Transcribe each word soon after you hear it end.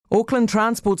Auckland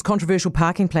Transport's controversial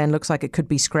parking plan looks like it could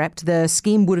be scrapped. The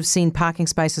scheme would have seen parking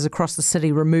spaces across the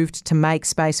city removed to make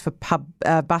space for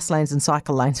bus lanes and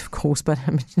cycle lanes, of course, but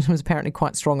there was apparently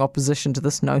quite strong opposition to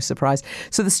this, no surprise.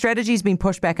 So the strategy's been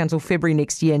pushed back until February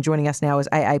next year, and joining us now is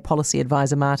AA Policy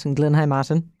Advisor Martin Glynn. Hey,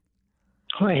 Martin.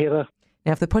 Hi, Heather.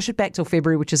 Now, if they push it back till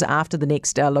February, which is after the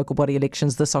next local body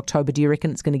elections this October, do you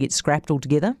reckon it's going to get scrapped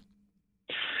altogether?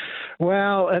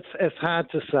 Well, it's hard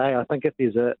to say. I think if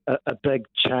there's a big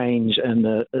change in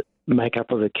the makeup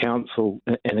of the council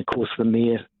and, of course, the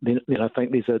mayor, then I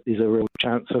think there's a real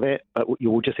chance of that. But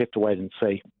you'll just have to wait and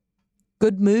see.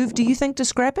 Good move, do you think, to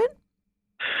scrap it?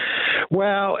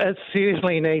 Well, it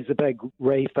certainly needs a big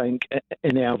rethink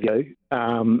in our view.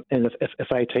 And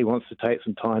if AT wants to take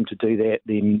some time to do that,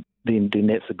 then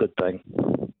that's a good thing.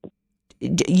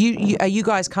 Are you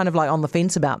guys kind of like on the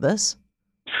fence about this?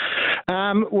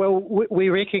 Well, we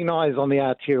recognise on the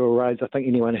arterial roads, I think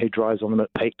anyone who drives on them at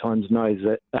peak times knows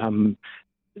that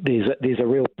there's a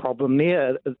real problem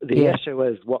there. The issue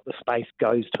is what the space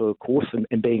goes to, of course,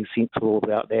 and being sensible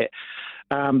about that.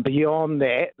 Beyond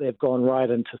that, they've gone right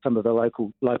into some of the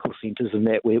local centres and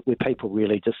that where people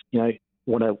really just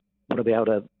want to be able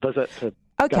to visit to.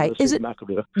 Okay,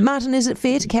 Martin, is it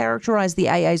fair to characterise the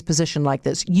AA's position like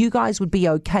this? You guys would be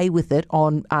okay with it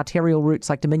on arterial routes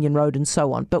like Dominion Road and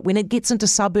so on, but when it gets into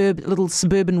little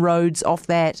suburban roads off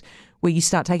that, where you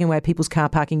start taking away people's car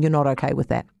parking, you're not okay with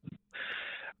that?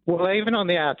 Well, even on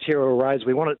the arterial roads,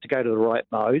 we want it to go to the right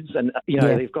modes, and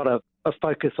they've got a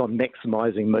focus on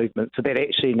maximising movement, so that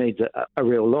actually needs a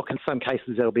real look. In some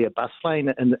cases, there'll be a bus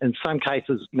lane, and in some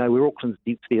cases, where Auckland's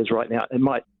density is right now, it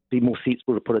might be more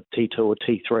sensible to put a T2 or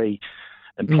T3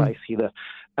 in place here.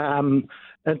 In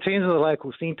terms of the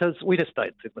local centres, we just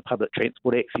don't think the public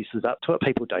transport access is up to it.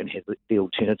 People don't have the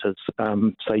alternatives.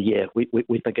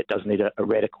 We think it does need a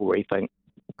radical rethink.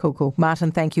 Cool.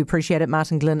 Martin, thank you. Appreciate it.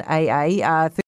 Martin Glynn, AA.